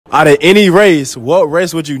Out of any race, what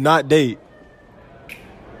race would you not date?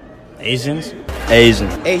 Asians? Asian.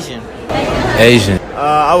 Asian. Asian.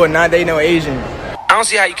 I would not date no Asian. I don't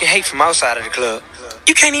see how you can hate from outside of the club.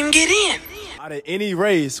 You can't even get in. Out of any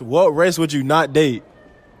race, what race would you not date?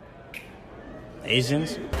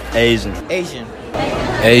 Asians? Asian. Asian.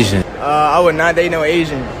 Asian. I would not date no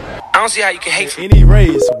Asian. I don't see how you can hate from Any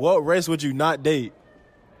race, what race would you not date?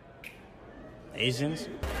 Asians?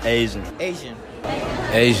 Asian. Asian.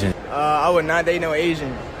 Asian. I would not date no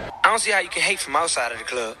Asian. I don't see how you can hate from outside of the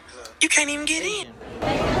club. You can't even get in.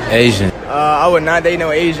 Asian. I would not date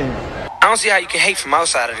no Asian. I don't see how you can hate from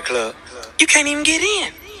outside of the club. You can't even get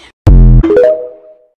in.